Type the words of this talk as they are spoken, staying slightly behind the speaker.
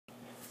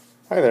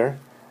Hi there.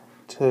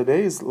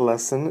 Today's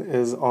lesson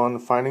is on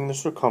finding the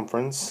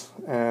circumference,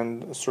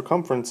 and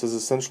circumference is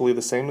essentially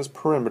the same as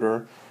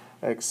perimeter,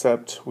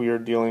 except we are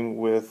dealing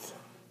with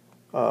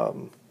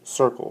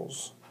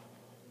circles.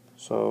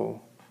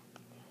 So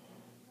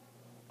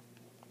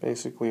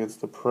basically it's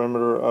the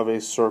perimeter of a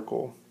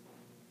circle.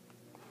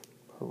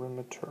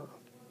 Perimeter.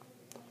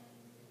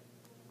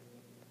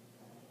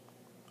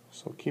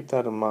 So keep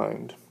that in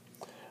mind.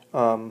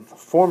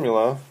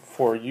 Formula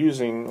for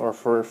using or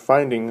for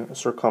finding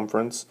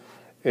circumference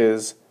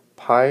is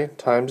pi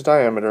times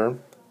diameter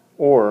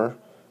or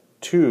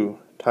 2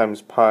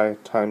 times pi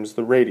times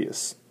the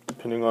radius,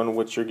 depending on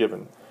which you're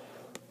given.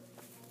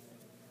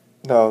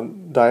 Now,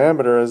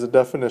 diameter as a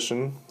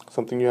definition,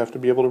 something you have to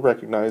be able to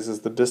recognize,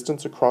 is the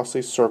distance across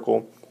a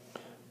circle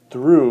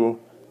through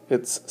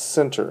its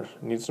center.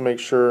 It needs to make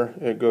sure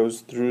it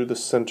goes through the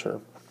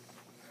center.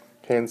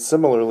 Okay, and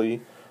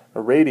similarly, a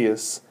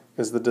radius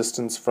is the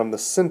distance from the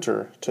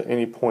center to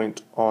any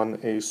point on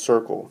a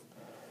circle.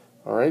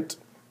 Alright?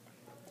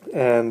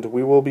 And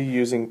we will be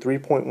using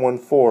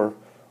 3.14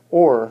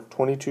 or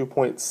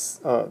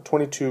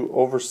 22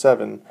 over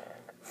 7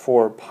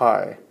 for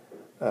pi,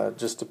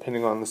 just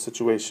depending on the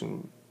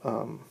situation.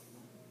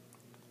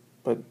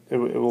 But it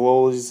will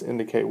always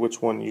indicate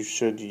which one you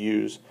should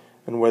use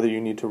and whether you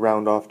need to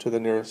round off to the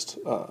nearest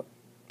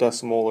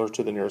decimal or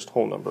to the nearest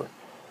whole number.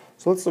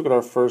 So let's look at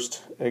our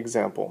first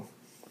example.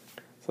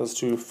 So it's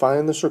to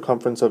find the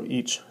circumference of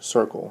each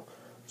circle.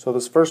 So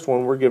this first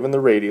one, we're given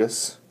the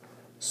radius.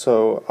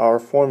 So our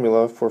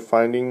formula for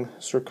finding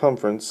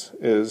circumference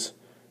is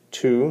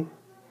 2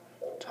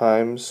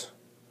 times,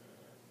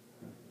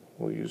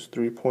 we'll use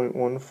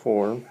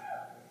 3.14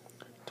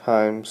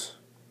 times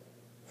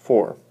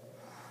 4.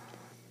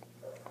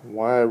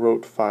 Why I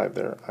wrote 5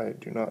 there, I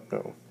do not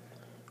know.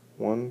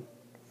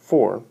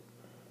 4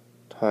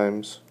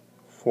 times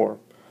 4.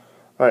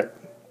 Alright.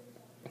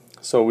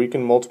 So we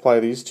can multiply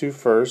these two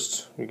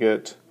first. We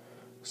get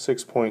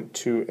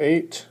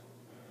 6.28.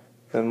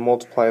 Then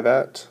multiply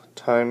that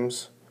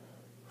times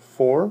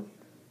 4.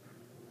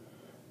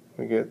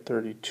 We get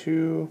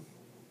 32.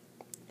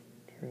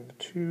 Carry the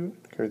 2.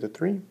 Carry the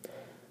 3.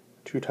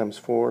 2 times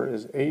 4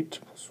 is 8.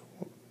 Plus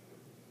 1.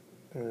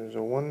 There's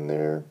a 1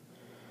 there.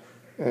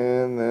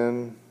 And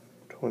then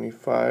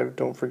 25.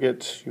 Don't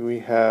forget we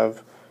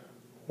have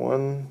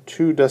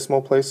 2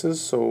 decimal places.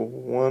 So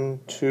 1,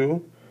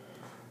 2.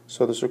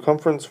 So the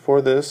circumference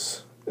for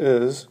this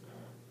is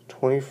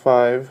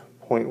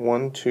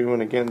 25.12,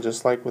 and again,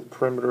 just like with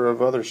perimeter of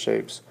other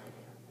shapes,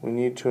 we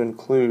need to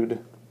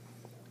include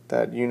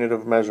that unit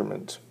of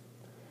measurement.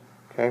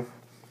 Okay,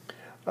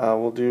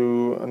 we'll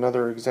do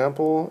another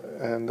example,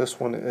 and this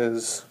one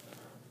is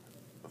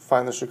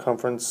find the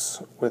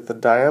circumference with the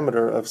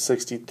diameter of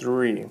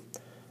 63.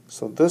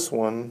 So this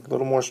one, a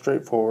little more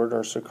straightforward.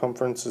 Our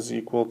circumference is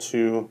equal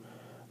to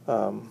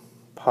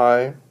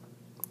pi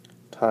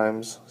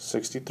times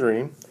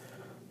 63.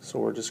 So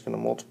we're just going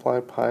to multiply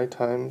pi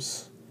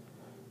times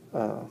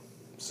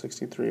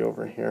 63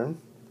 over here.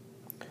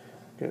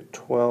 Get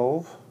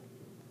 12.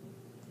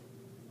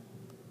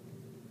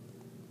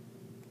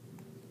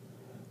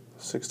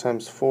 6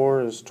 times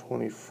 4 is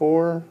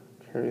 24.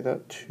 Carry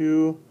that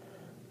 2.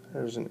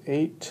 There's an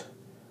 8.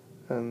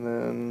 And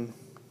then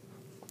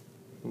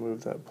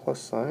move that plus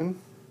sign.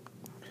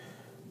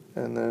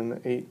 And then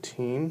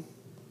 18.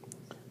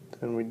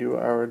 Then we do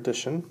our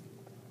addition.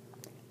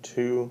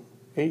 2,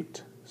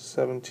 8,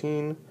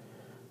 17,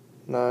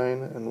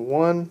 9, and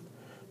 1.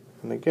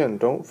 And again,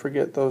 don't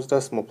forget those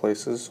decimal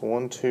places.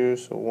 1, 2,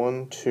 so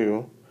 1,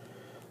 2.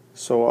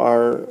 So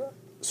our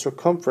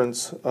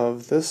circumference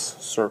of this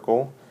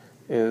circle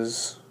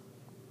is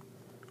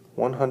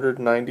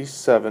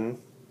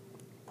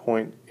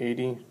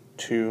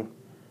 197.82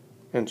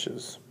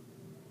 inches.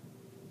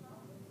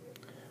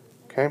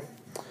 Okay,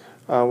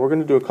 we're going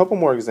to do a couple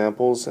more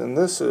examples, and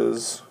this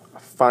is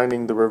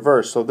finding the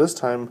reverse. So this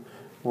time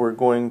we're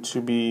going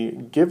to be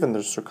given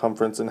the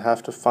circumference and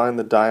have to find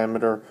the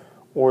diameter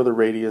or the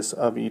radius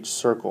of each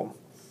circle.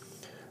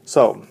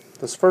 So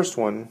this first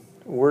one,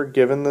 we're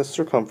given the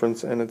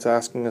circumference and it's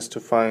asking us to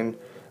find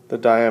the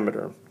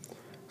diameter.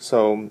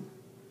 So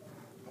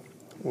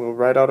we'll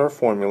write out our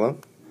formula.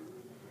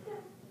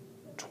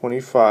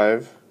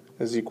 25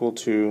 is equal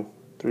to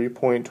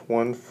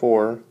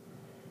 3.14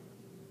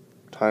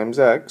 times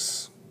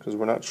x, because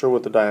we're not sure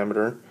what the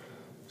diameter.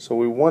 So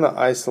we want to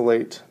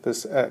isolate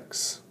this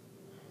x.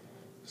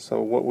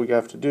 So what we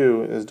have to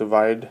do is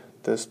divide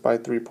this by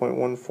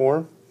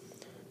 3.14,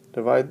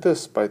 divide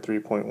this by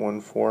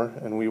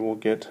 3.14, and we will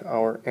get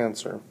our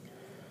answer.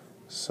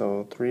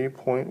 So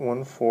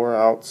 3.14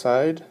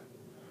 outside,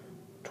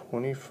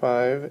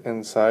 25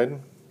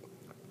 inside.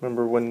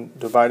 Remember, when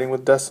dividing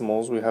with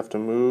decimals, we have to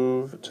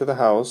move to the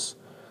house,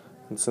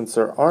 and since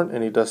there aren't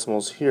any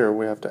decimals here,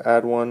 we have to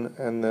add one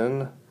and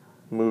then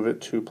move it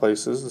 2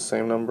 places, the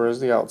same number as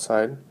the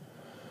outside, and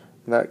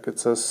that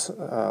gets us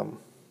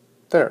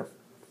there.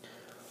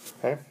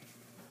 Okay,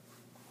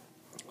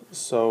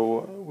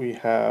 so we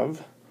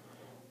have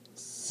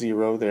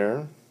 0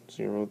 there,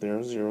 0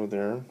 there, 0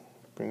 there.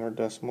 bring our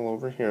decimal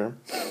over here.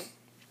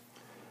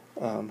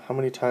 How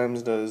many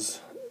times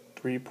does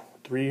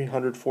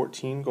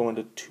 314 go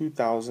into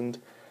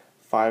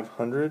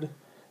 2,500?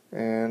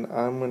 And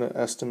I'm going to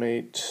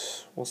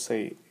estimate, we'll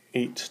say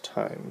 8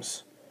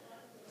 times.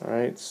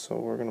 Alright, so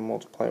we're going to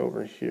multiply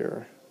over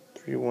here.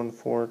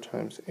 314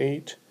 times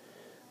 8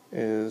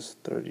 is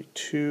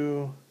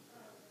 32.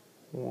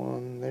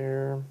 1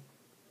 there.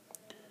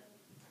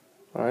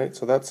 Alright,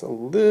 so that's a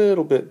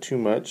little bit too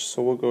much,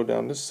 so we'll go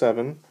down to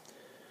 7.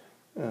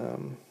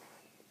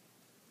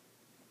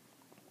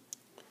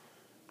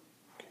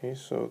 Okay,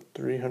 so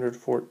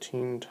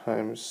 314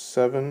 times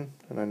 7,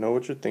 and I know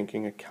what you're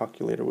thinking, a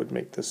calculator would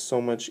make this so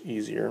much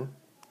easier.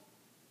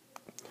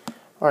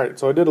 Alright,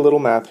 so I did a little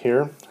math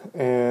here,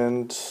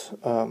 and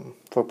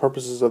for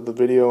purposes of the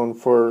video and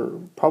for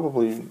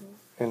probably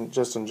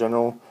just in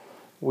general,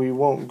 we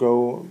won't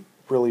go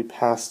really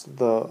past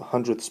the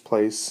hundredths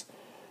place.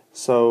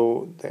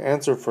 So the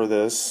answer for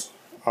this,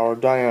 our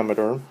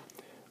diameter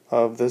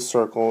of this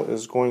circle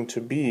is going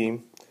to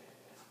be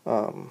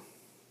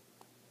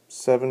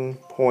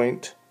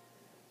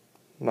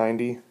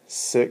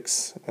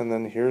 7.96, and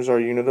then here's our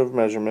unit of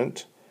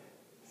measurement,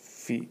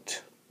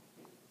 feet.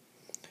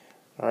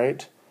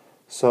 Alright,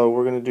 so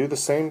we're going to do the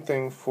same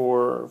thing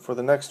for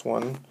the next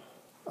one.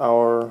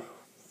 Our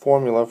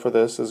formula for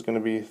this is going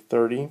to be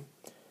 30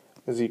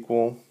 is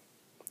equal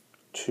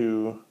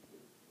to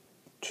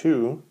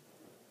 2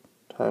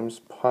 times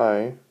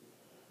pi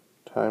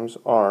times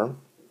r.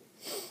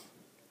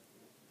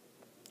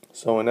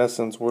 So in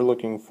essence, we're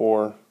looking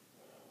for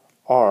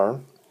r.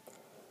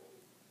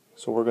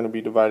 So we're going to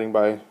be dividing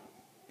by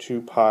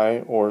 2 pi,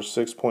 or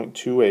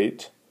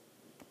 6.28.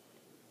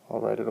 I'll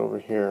write it over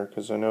here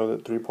because I know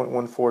that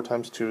 3.14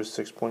 times 2 is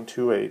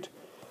 6.28.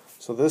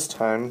 So this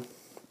time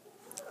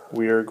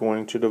we are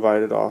going to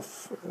divide it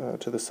off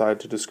to the side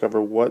to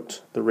discover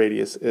what the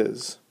radius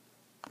is.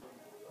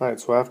 Alright,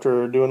 so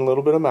after doing a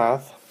little bit of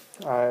math,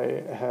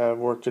 I have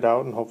worked it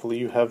out, and hopefully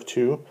you have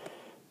too,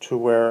 to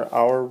where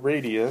our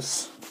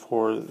radius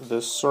for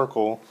this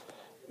circle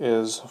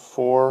is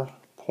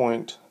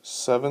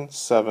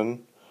 4.77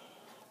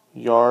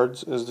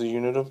 yards is the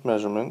unit of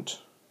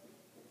measurement.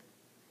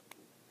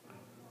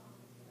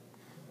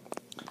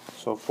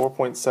 So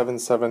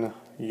 4.77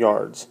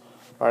 yards.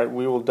 Alright,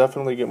 we will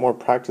definitely get more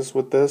practice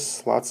with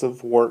this. Lots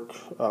of work,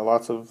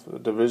 lots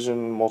of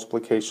division,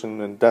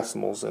 multiplication, and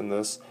decimals in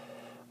this.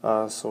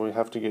 So we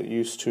have to get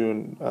used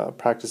to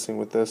practicing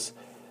with this.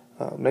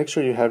 Make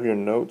sure you have your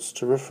notes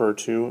to refer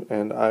to,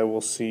 and I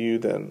will see you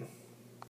then.